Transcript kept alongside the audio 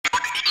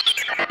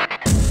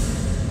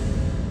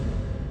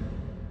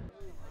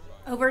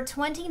Over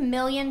 20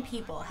 million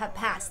people have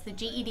passed the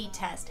GED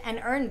test and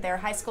earned their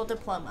high school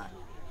diploma.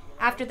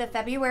 After the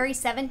February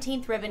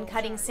 17th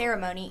ribbon-cutting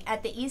ceremony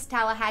at the East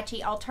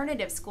Tallahatchie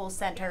Alternative School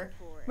Center,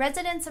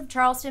 residents of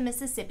Charleston,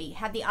 Mississippi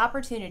had the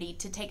opportunity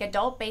to take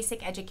adult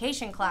basic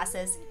education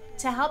classes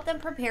to help them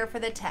prepare for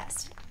the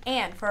test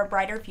and for a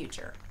brighter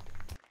future.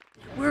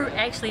 We're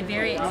actually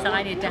very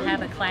excited to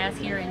have a class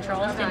here in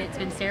Charleston. It's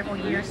been several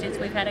years since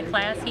we've had a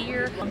class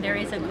here. There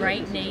is a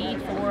great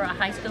need for a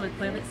high school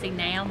equivalency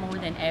now more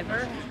than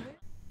ever.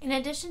 In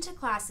addition to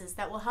classes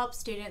that will help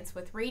students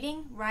with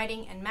reading,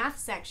 writing, and math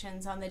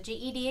sections on the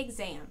GED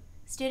exam,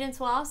 students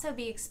will also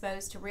be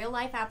exposed to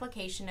real-life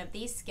application of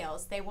these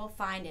skills they will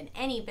find in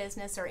any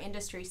business or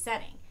industry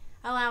setting,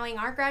 allowing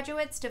our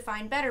graduates to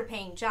find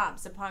better-paying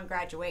jobs upon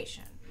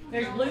graduation.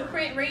 There's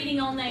blueprint reading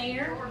on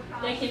there.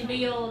 They can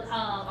build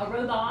a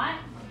robot.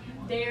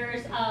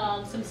 There's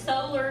some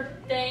solar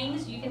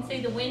things. You can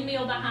see the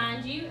windmill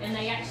behind you, and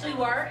they actually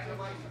work.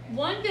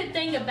 One good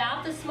thing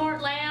about the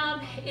Smart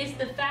Lab is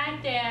the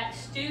fact that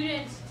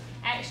students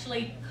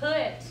actually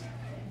put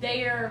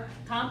their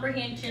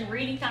comprehension,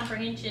 reading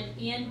comprehension,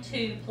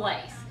 into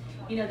place.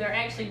 You know, they're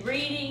actually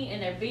reading and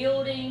they're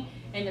building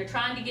and they're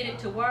trying to get it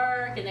to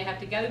work and they have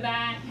to go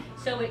back.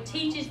 So it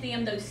teaches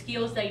them those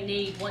skills they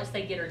need once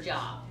they get a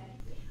job.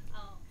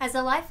 As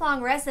a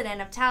lifelong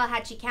resident of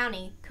Tallahatchie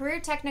County, Career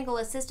Technical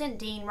Assistant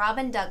Dean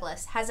Robin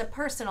Douglas has a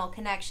personal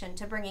connection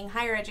to bringing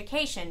higher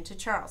education to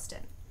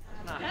Charleston.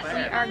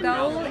 Our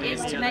goal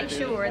is to make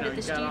sure that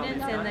the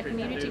students and the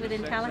community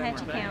within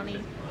Tallahatchie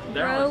County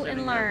grow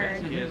and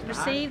learn,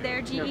 receive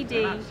their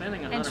GED,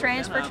 and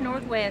transfer to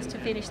Northwest to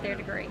finish their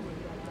degree.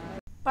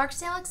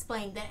 Barksdale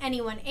explained that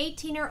anyone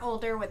 18 or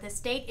older with a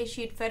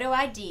state-issued photo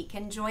ID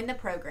can join the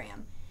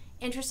program.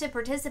 Interested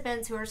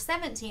participants who are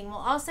 17 will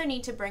also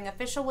need to bring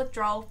official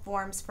withdrawal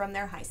forms from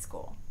their high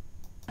school.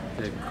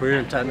 The Career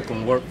and Technical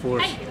and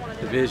Workforce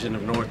Division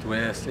of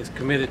Northwest is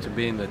committed to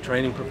being the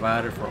training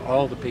provider for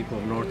all the people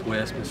of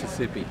Northwest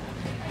Mississippi.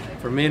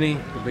 For many,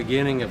 the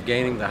beginning of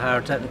gaining the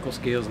higher technical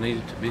skills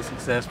needed to be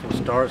successful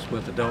starts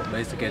with adult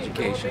basic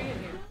education.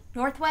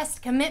 Northwest's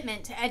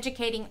commitment to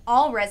educating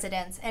all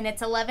residents in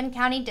its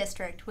 11-county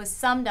district was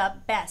summed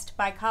up best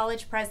by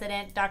College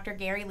President Dr.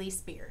 Gary Lee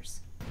Spears.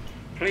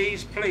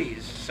 Please,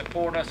 please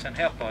support us and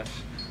help us.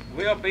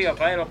 We'll be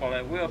available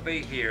and we'll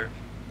be here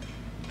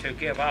to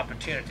give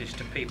opportunities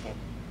to people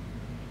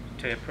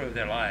to improve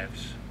their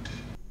lives.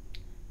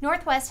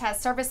 Northwest has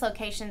service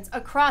locations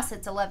across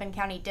its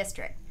 11-county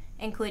district,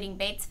 including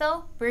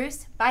Batesville,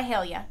 Bruce,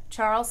 Byhalia,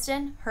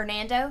 Charleston,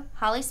 Hernando,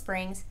 Holly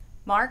Springs,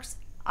 Marks,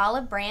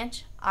 Olive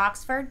Branch,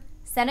 Oxford,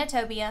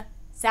 Senatobia,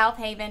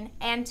 Southaven,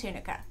 and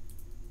Tunica.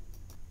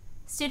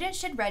 Students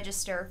should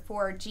register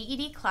for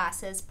GED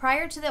classes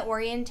prior to the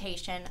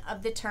orientation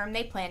of the term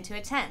they plan to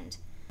attend.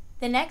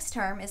 The next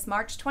term is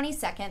March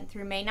 22nd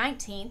through May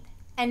 19th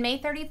and May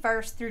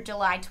 31st through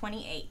July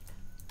 28th.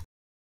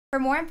 For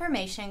more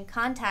information,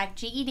 contact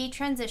GED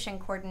Transition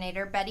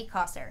Coordinator Betty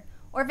Kosser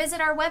or visit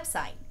our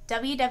website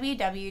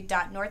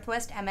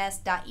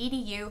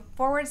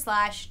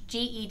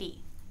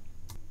www.northwestms.edu/GED.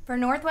 For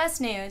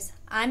Northwest News,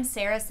 I'm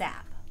Sarah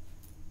Sapp.